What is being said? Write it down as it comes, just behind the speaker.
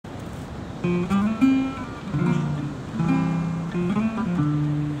Well,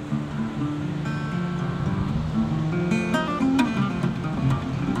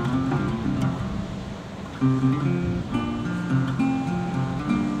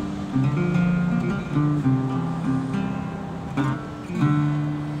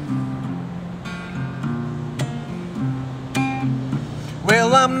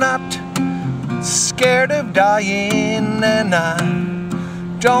 I'm not scared of dying, and I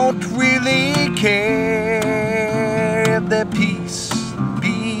don't really care if the peace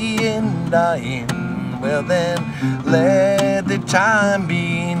be in dying. Well then, let the time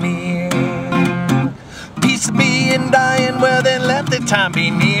be near. Peace be in dying, well then let the time be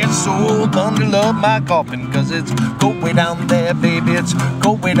near. So bundle up my coffin, 'cause it's cold way down there, baby, it's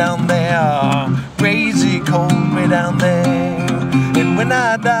cold way down there. Crazy cold way down there. And when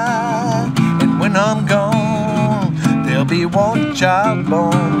I die, and when I'm gone, there'll be one child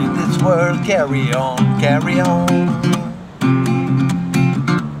born in this world. Carry on, carry on.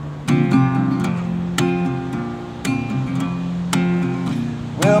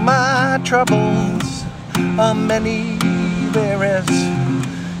 Well, my troubles are many, they're as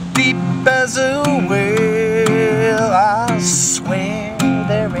deep as a well. I swear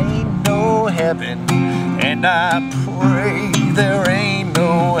there ain't no heaven, and I pray there ain't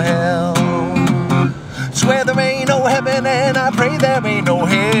no hell. Swear there ain't no heaven, and I pray there ain't no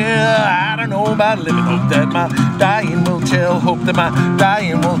hell. I don't know about living, hope that my dying will tell. Hope that my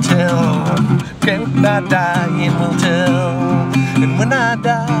dying will tell. Hope my dying will tell. And when I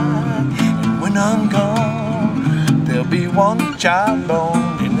die, and when I'm gone, there'll be one child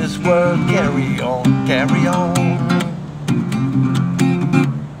born in this world. Carry on, carry on.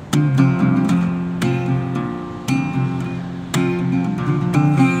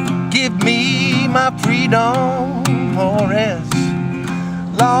 Give me my freedom for as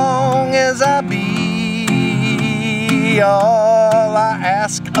long as I be. All I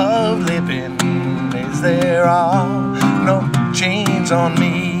ask of living is there are no chains on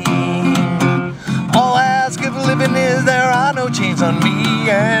me. All I ask of living is there are no chains on me.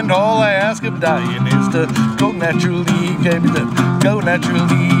 And all I ask of dying is to go naturally, baby, to go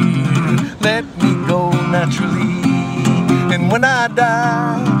naturally. Let me go naturally. And when I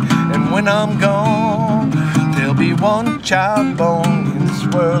die, and when I'm gone, there'll be one child born in this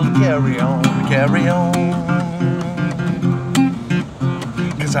world. Carry on, carry on.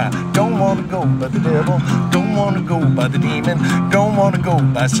 'Cause I don't want to go by the devil, don't want to go by the demon, don't want to go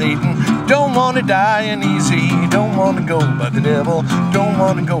by Satan, don't want to die uneasy, don't want to go by the devil, don't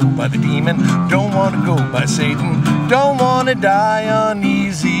want to go by the demon, don't want to go by Satan, don't want to die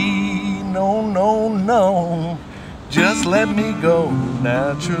uneasy. No, no, no. Just let me go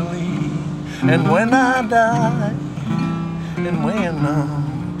naturally. And when I die, and when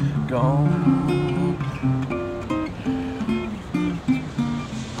I'm gone,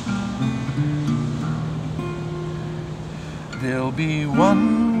 there'll be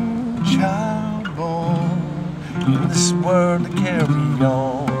one child born in this world to carry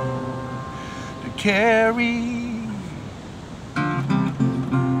on, to carry.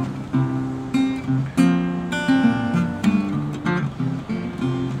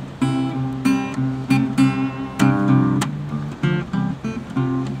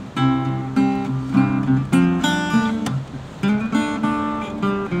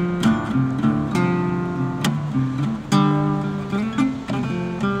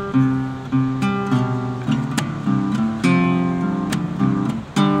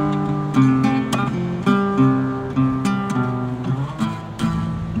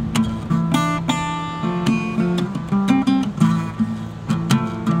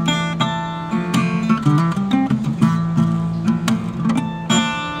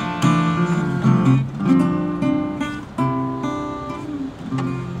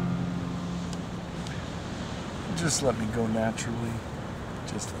 Just let me go naturally.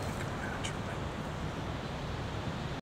 Just let me go.